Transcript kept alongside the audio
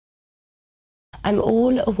I'm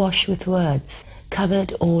all awash with words,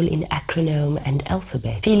 covered all in acronym and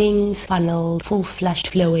alphabet. Feelings, funneled, full-flushed,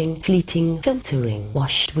 flowing, fleeting, filtering,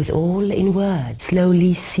 washed with all in words,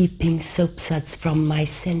 slowly seeping soapsuds from my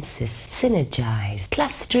senses, synergized,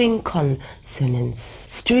 clustering consonants,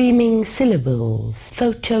 streaming syllables,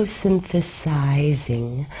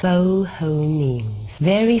 photosynthesizing phonemes,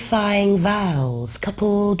 verifying vowels,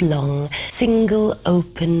 coupled long, single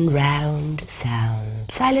open round sound.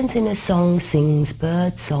 Silence in a song sings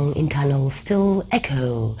bird song in tunnels, still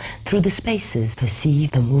echo through the spaces.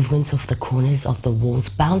 Perceive the movements of the corners of the walls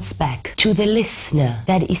bounce back to the listener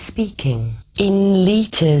that is speaking. In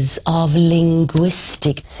liters of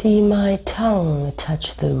linguistic, see my tongue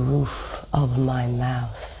touch the roof of my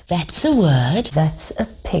mouth. That's a word, that's a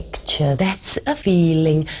picture, that's a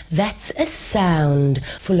feeling, that's a sound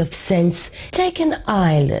full of sense. Take an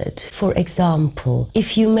eyelid, for example.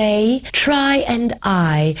 If you may, try and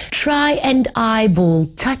eyeball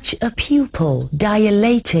touch a pupil,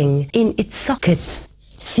 dilating in its sockets.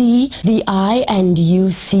 See the I and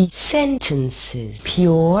you see sentences,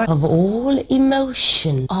 pure of all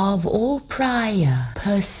emotion, of all prior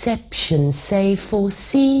perception, save for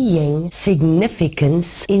seeing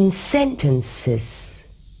significance in sentences.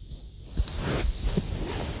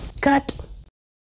 Cut.